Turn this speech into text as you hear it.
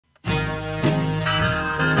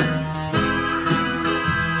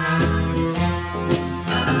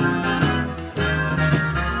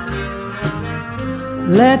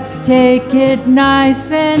Let's take it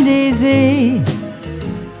nice and easy.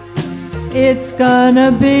 It's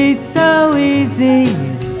gonna be so easy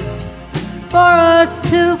for us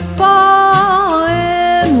to fall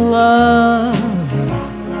in love.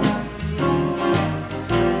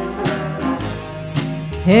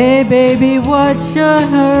 Hey baby, what's your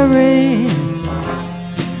hurry?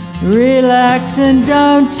 Relax and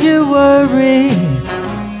don't you worry.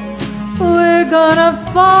 We're gonna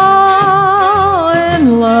fall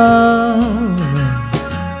in love.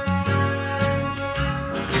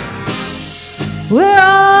 We're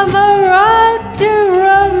on the road to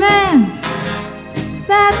romance,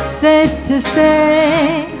 that's safe to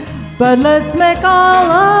say. But let's make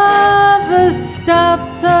all of the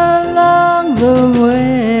stops along the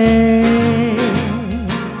way.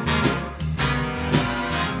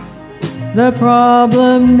 The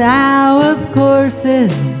problem now, of course,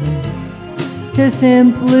 is to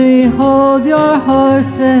simply hold your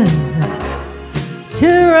horses. To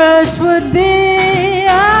rush would be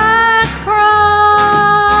a crime,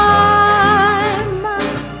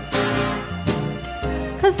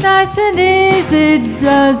 'cause nice and easy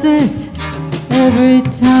does it every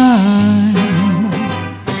time.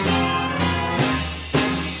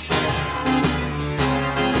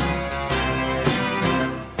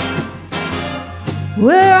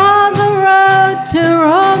 We're on the road to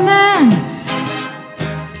romance,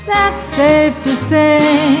 that's safe to say.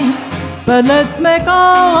 But let's make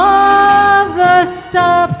all of the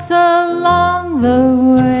stops along the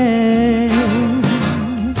way.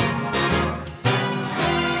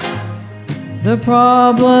 The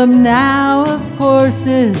problem now, of course,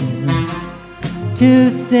 is to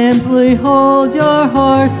simply hold your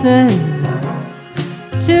horses.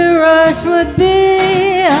 To rush would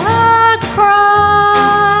be a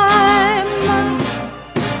crime,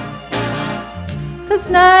 'cause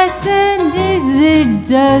nice and easy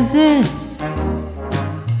does it.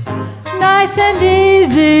 Nice and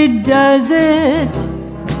easy does it.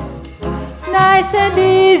 Nice and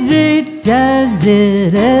easy does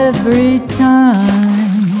it every time.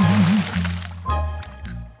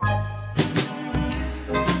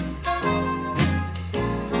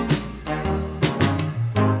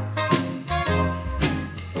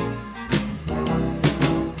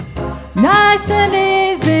 Nice and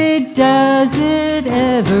easy does it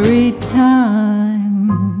every time.